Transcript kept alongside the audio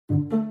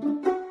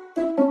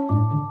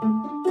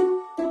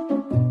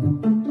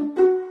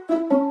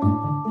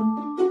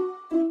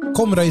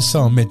Kom reis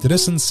saam met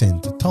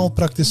resensent,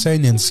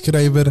 taalpraktisyn en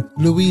skrywer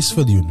Louise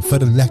Viljoen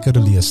vir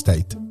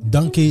Lekkerleestyd.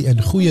 Dankie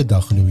en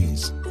goeiedag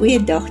Louise.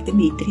 Goeiedag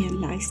Dimitri en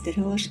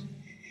luisteraars.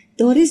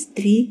 Daar is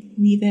 3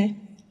 nuwe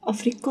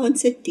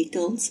Afrikaanse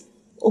titels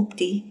op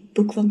die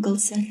boekwinkel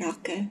se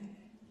rakke.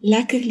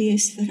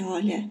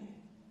 Lekkerleesverhale.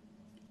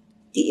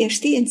 Die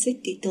eerste een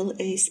se titel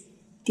is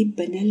Die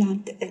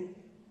Binneland in,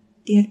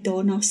 deur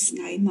Dana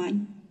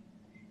Snyman.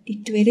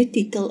 Die tweede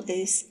titel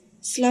is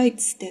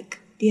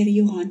Sluitstuk, deur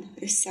Johan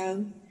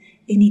Rousseau.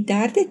 En die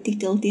derde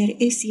titel deur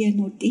S.J.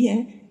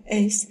 Nodé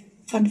is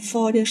Van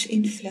Vaders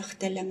en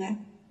Vlugtelinge.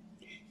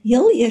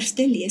 Heel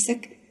eerste lees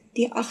ek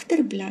die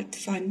agterblad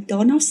van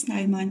Dana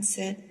Snyman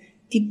se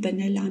Die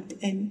Binneland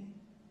in.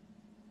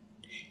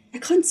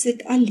 Ek gaan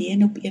sit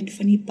alleen op een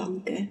van die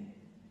banke.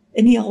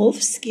 In die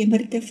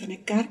halfskemerte van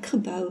 'n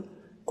kerkgebou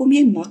kom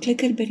jy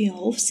makliker by die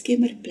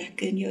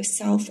halfskemerplekke in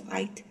jouself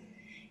uit.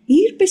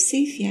 Hier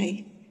besef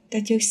jy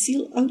dat jou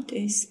siel oud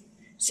is,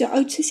 so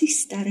oud soos die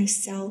sterre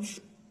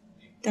self.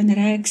 Dan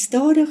ry ek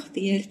stadig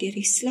weer deur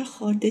die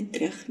slaggate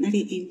terug na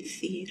die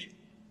N4.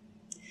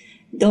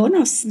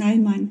 Dana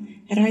Snyman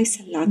reis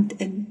land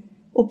in,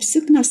 op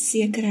soek na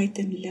sekerheid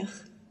en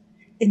lig.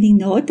 In die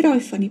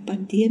naderdraai van die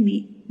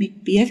pandemie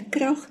met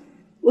beerkrag,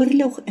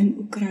 oorlog in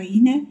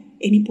Oekraïne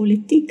en die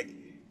politiek,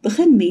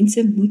 begin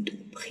mense moed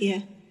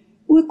opgee,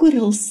 ook oor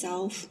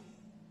hulself.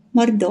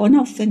 Maar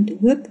Dana vind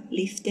hoop,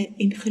 liefde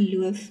en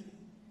geloof.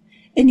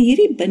 In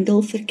hierdie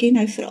bundel verken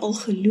hy veral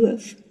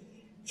geloof,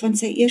 van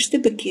sy eerste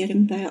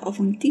bekering by 'n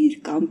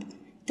avontuurkamp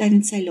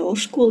tydens sy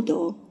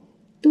laerskooldae,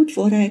 tot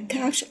waar hy 'n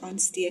kers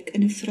aansteek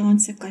in 'n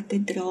Franse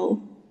kathedraal.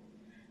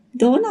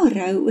 Dana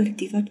rou oor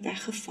die wat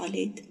weggeval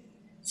het,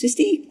 soos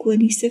die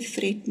ikoniese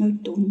Fred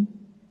Mouton,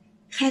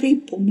 Gerry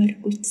Bommer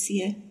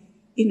Coetzee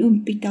en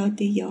Oom Pieter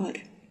de Jaar.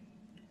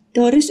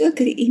 Daar is ook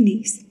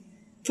reunies,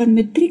 van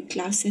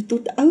matriekklasse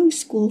tot ou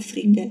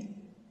skoolvriende,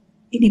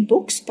 en die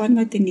bokspan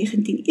wat in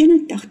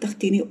 1981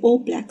 teen die All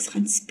Blacks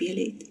gaan speel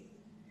het.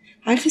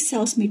 Hy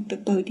gesels met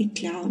Pipou die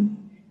Clown,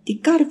 die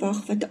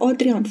karwag wat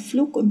Adrian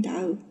Vlok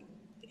onthou,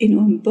 en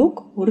Oom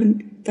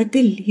Bokhorn wat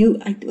 'n leeu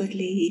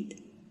uitoorlê het.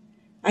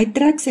 Hy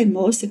trek sy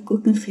ma se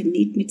koek en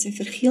geniet met sy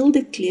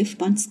vergeelde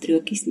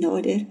kleefbandstrokies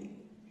nader.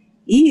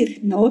 Hier,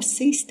 na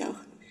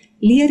 60,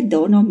 leer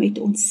Dana met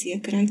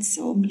onsekerheid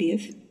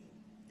saamleef.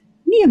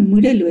 Nie 'n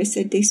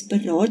moedelose,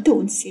 desperate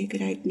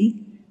onsekerheid nie,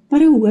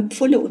 maar 'n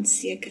hoopvolle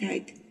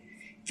onsekerheid,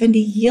 want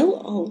die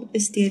heelal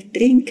is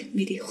deurdrenk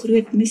met die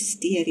groot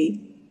misterie.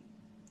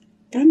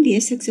 Dan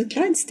lees ek so 'n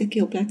klein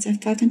stukkie op bladsy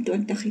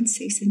 25 en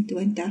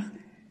 26.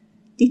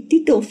 Die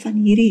titel van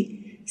hierdie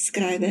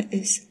skrywe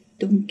is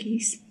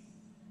Donkies.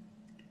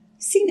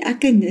 Sien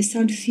ek 'n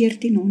Nissan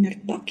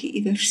 1400 bakkie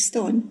iewers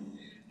staan,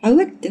 hou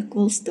ek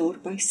dikwels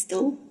daarby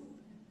stil.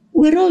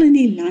 Oral in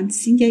die land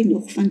sien jy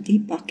nog van die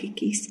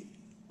bakkietjies,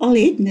 al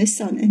het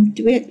Nissan in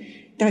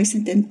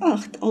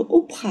 2008 al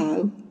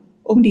opgehou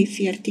om die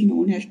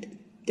 1400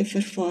 te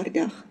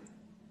vervaardig.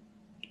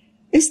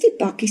 Is die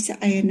bakkie se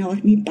eienaar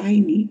nie by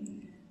nie,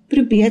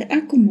 probeer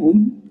ek om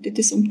hom, dit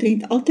is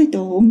omtrent altyd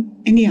hom,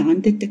 in die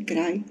hande te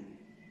kry.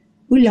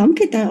 Hoe lank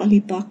het hy al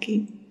die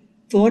bakkie?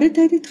 Waar het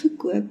hy dit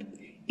gekoop?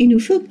 En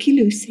hoeveel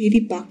kilo's het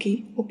die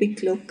bakkie op die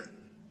klok?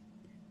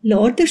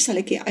 Later sal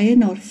ek die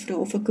eienaar vra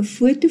of ek 'n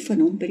foto van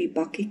hom by die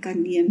bakkie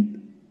kan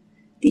neem.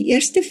 Die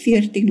eerste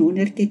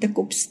 1400 het ek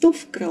op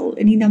Stofkraal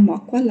in die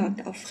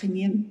Namakwa-land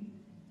afgeneem.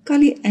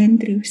 Callie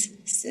Andrews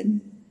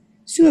sin,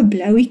 so 'n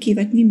blouetjie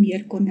wat nie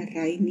meer kon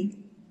ry nie.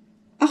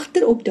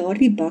 Agter op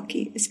daardie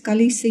bakkie is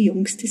Callie se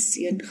jongste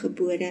seun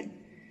gebore.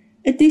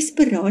 'n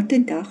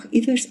Desperate dag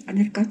iewers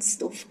aanderkant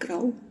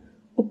Stofkraal,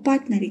 op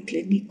pad na die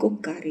kliniek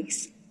op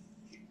Karries.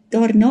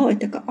 Daarna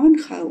het ek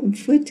aangehou om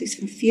foto's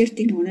van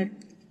 1400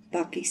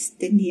 bakkies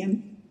te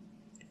neem.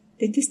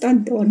 Dit is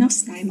dan Dana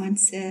Snyman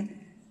se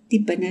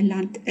Die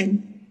Binneland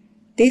in.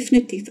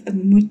 Definitief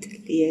 'n moet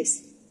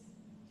lees.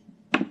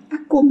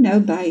 Ek kom nou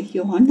by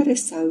Johan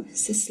Rousseau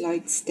se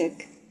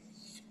sluitstuk.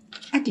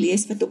 Ek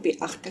lees wat op die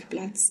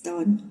agterblad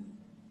staan.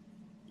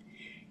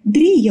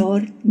 3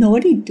 jaar na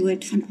die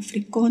dood van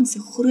Afrikaans se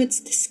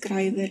grootste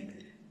skrywer,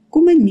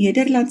 kom 'n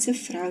Nederlandse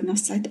vrou na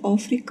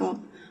Suid-Afrika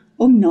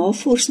om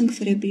navorsing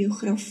vir 'n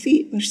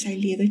biografie oor sy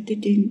lewe te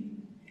doen.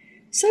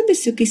 Sy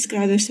besoek die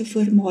skrywer se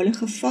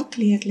voormalige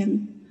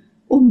vakleerling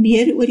om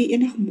meer oor die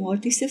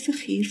enigmatiese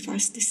figuur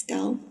vas te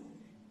stel,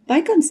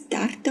 bykans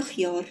 30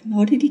 jaar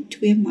nadat die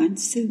 2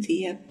 mans se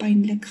weë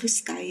pynlik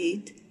geskei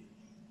het.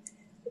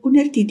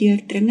 Onder die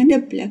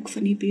deurdringende blik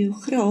van die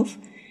biograaf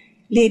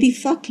lê die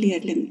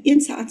vakleerling,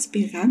 eens 'n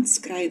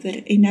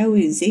aspirantskrywer en nou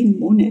 'n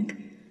zen-monnik,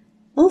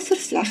 al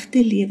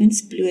vervlegte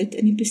lewens bloot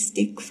in die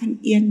bestek van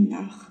een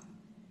nag.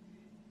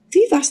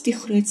 Wie was die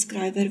groot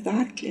skrywer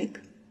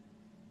werklik?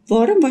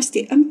 Waarom was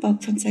die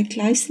impak van sy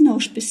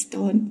kluisenaars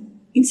bestaan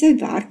en sy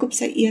werk op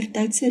sy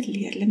eertydse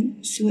leerling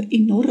so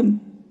enorm?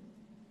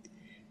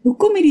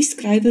 Hoekom het die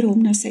skrywer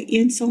hom na sy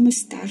eensame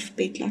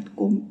sterfbed laat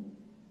kom?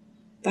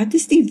 Wat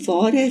is die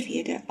ware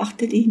rede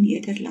agter die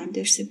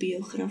Nederlander se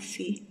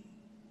biografie?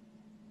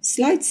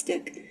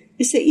 Sluitstuk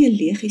is 'n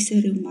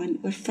elegiese roman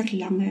oor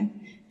verlange,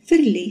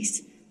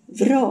 verlies,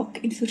 wraak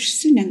en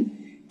versoening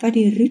wat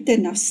die roete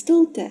na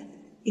stilte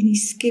en die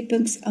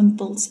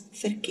skepingsimpuls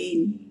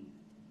verken.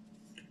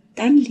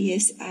 Dan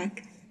lees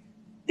ek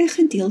 'n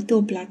gedeelte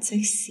op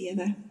bladsy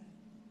 7.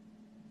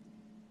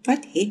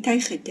 Wat het hy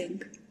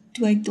gedink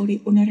toe hy tot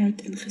die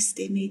onderhoud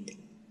ingestem het?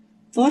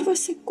 Waar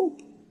was sy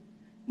kop?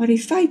 Maar die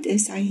feit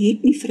is, hy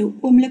het nie vir 'n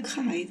oomblik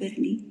gehuiwer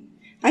nie.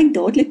 Hy het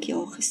dadelik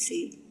ja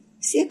gesê.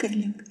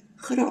 Sekerlik,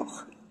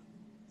 graag.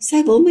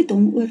 Sy wil met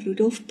hom oor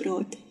Rudolf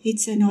praat, het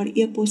sy in haar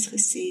e-pos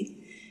gesê,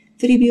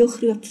 vir die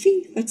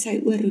biografie wat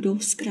sy oor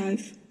Rudolf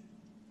skryf.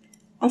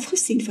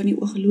 Afgesien van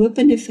die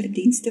ooglopende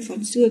verdienste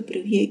van so 'n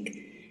projek,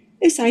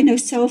 is hy nou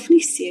self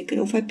nie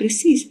seker of hy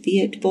presies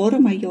weet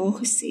waarom hy ja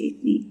gesê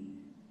het nie.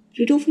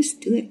 Rudolf is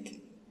dood.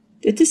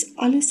 Dit is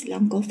alles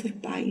lankal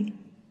verby.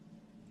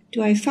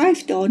 Toe hy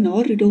 5 dae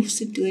na Rudolf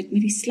se dood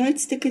met die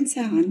sluitstuk in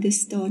sy hande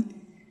staan,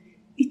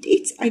 het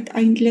iets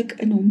uiteindelik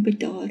in hom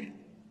bedaar.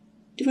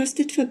 Toe was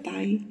dit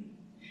verby.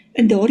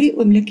 In daardie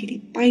oomblik het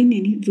die pyn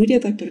en die woede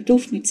wat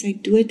Rudolf met sy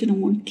dood in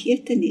hom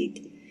ontketen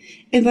het,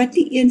 en wat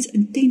nie eens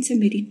intense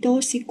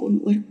meditasie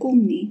kon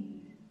oorkom nie,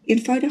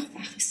 eenvoudig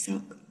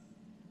weggesak.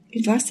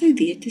 En was hy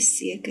wete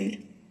seker,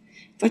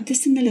 wat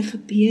tussen hulle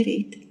gebeur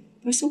het,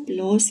 was op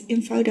laas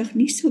eenvoudig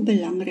nie so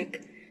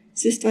belangrik,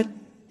 soos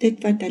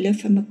dit wat hulle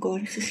vir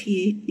mekaar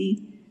gegee het nie.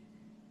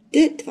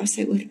 Dit was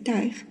hy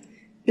oortuig,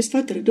 is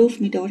wat Rudolf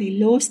met daardie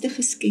laaste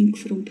geskenk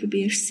vir hom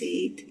probeer sê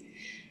het.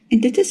 En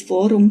dit is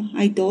waarom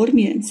hy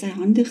daarmee in sy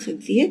hande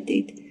geweet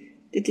het,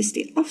 dit is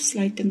die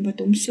afsluiting wat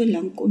hom so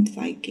lank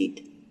ontwyk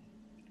het.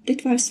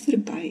 Dit was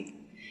verby.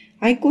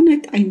 Hy kon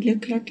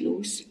uiteindelik laat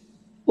los,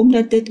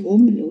 omdat dit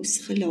hom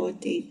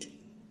losgelaat het.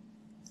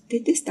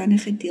 Dit is dan 'n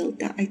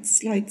gedeelte uit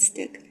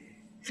Sluitstuk,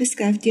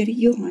 geskryf deur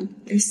Johan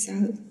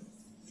Rousseau.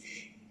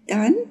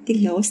 Dan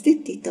die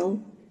laaste titel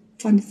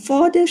van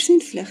Vaders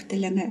en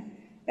Vlugtelinge,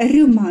 'n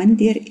roman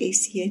deur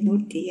S.J.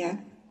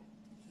 Nordea.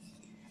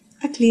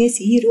 Ek lees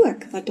hier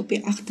ook wat op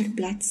die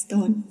agterblad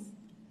staan.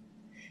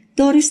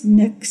 Daar is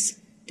niks,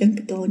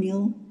 dink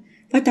Daniel,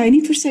 wat hy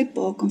nie vir sy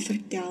pa kan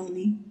vertel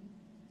nie.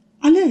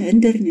 Alle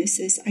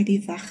hindernisse is uit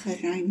die weg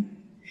geruim.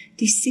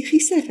 Die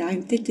psigiese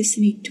ruimte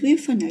tussen die twee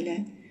van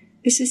hulle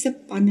is soos 'n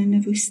pan in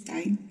 'n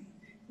woestyn,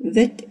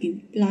 wit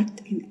en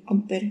plat en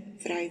amper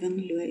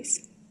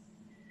wrywingloos.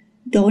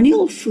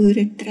 Daniel voer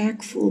 'n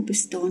trekvoel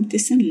bestaan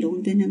tussen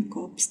Londen en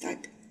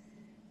Kaapstad.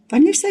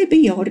 Wanneer sy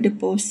bejaarde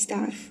pa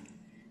sterf,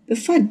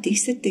 bevat die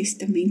se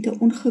testamente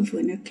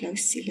ongewone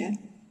klousule.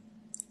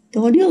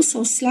 Daniel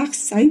sal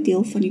slegs sy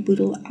deel van die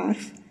boedel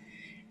erf,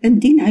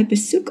 indien hy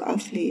besoek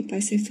aflê by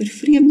sy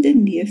vervreemde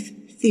neef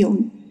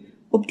Theon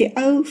op die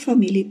ou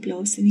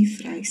familieplaas in die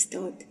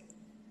Vrystaat.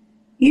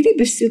 Hierdie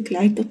besoek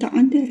lei tot 'n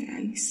ander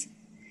reis,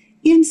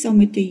 een saam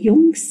met 'n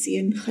jong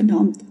seun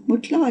genaamd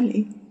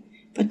Motlale,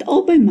 wat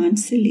albei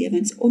mans se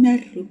lewens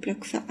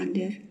onherroepelik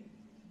verander.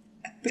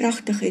 'n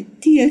Pragtige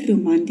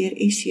teerroman deur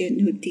S.J.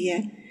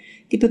 Nordea,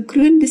 die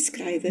bekroonde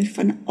skrywer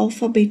van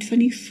Alfabet van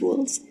die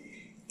Voëls,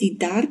 Die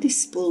Derde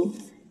Spoel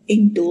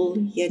en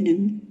Dol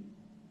Heuning.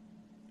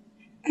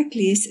 Ek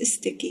lees 'n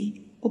stukkie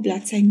op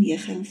bladsy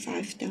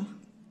 59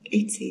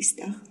 en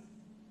 60.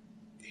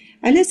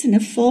 Hulle is in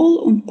 'n vaal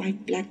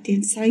ontbytplek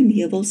teen sy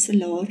nevelse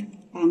laar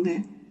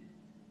hange.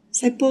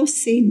 Sy pa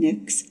sê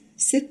niks,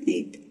 sit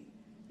net,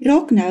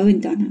 raak nou en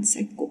dan aan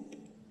sy kop.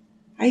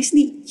 Hy is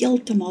nie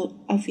heeltemal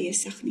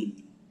afwesig nie.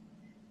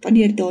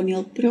 Wanneer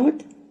Daniel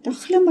praat, dan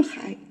glimlag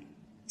hy,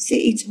 sê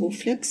iets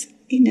hofliks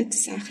en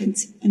niks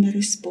seggens in 'n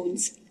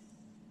respons.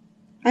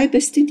 Hy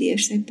bestudeer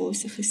sy pa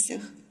se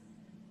gesig.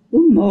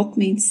 Hoe maak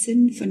mens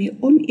sin van die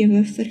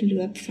onewe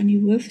verloop van die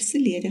hoof se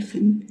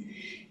lediging,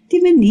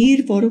 die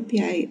manier waarop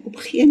jy op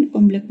geen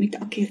oomblik met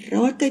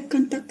akkuraatheid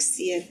kan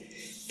takseer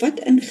wat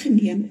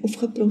ingeneem of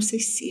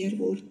geprosesseer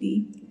word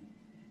nie.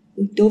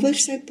 Hoe dowwer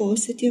sy pa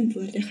se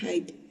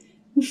teenwoordigheid,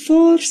 hoe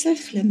vaar sy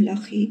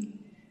glimlaggie,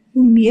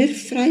 hoe meer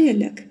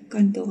vryelik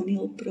kan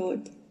Daniel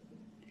praat.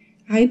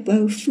 Hy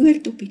bou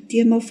voort op die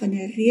tema van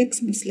 'n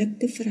reeks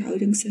mislukte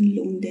verhoudings in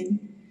Londen.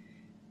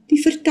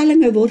 Die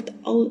vertellinge word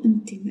al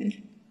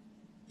intiemer.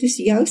 Dis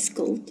jou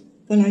skuld,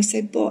 wil hy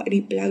sy pa uit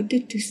die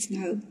bloute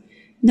toesnou,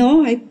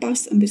 na hy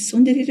pas in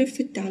besonderhede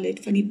vertel het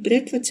van die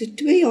Brit wat so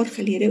 2 jaar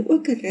gelede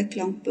ook 'n ruk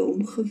lank by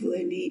hom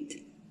gewoon het.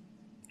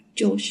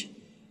 Josh,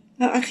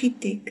 'n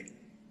argitek,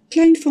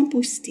 klein van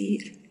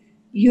postuur,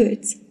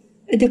 Joods,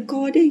 'n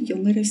dekade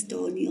jonger as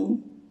Daniel.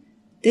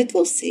 Dit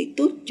wil sê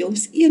tot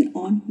Josh een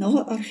aand na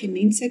 'n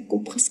argument sy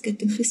kop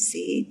geskit en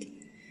gesê het,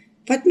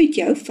 wat met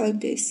jou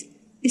fout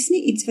is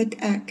nie iets wat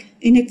ek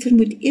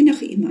vermoed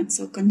enige iemand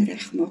sal kan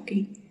regmaak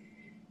nie.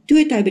 Toe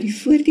het hy by die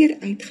voordeur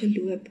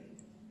uitgeloop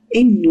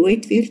en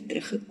nooit weer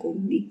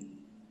teruggekom nie.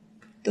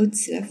 Tot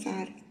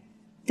sover.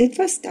 Dit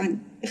was dan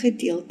 'n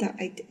gedeelte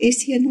uit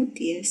S.J.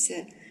 Nordea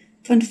se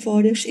van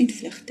Vaders en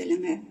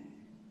Vlugtelinge.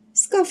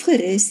 Skaf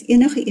gerus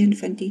enige een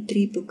van die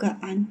 3 boeke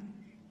aan.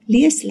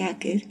 Lees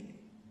lekker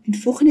En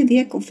volgende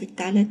week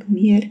vertel ek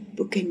meer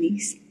boeke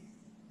nuus.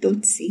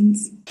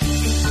 Totsiens.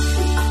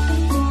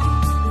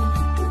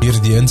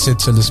 Hierdie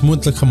insetsel is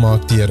moontlik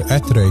gemaak deur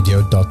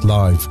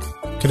 @radio.live.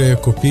 Kry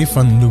 'n kopie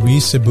van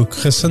Louise se boek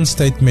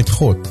Gesinstyd met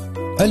God.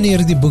 In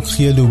hierdie boek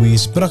gee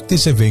Louise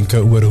praktiese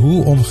wenke oor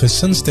hoe om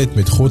gesinstyd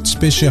met God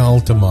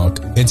spesiaal te maak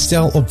en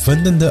stel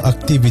opwindende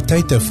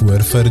aktiwiteite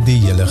voor vir die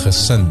hele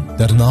gesin.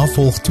 Daarna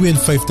volg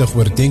 52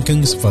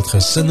 oordeenkings wat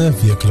gesinne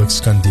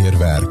weekliks kan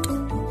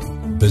deurwerk.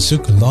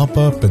 Besoek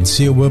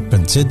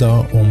lapa.co.za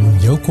om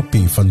jou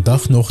kopie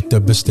vandag nog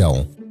te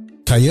bestel.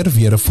 Kuier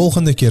weer 'n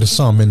volgende keer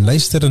saam en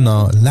luister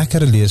na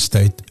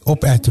Lekkerleestyd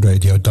op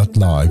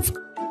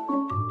 @radio.live.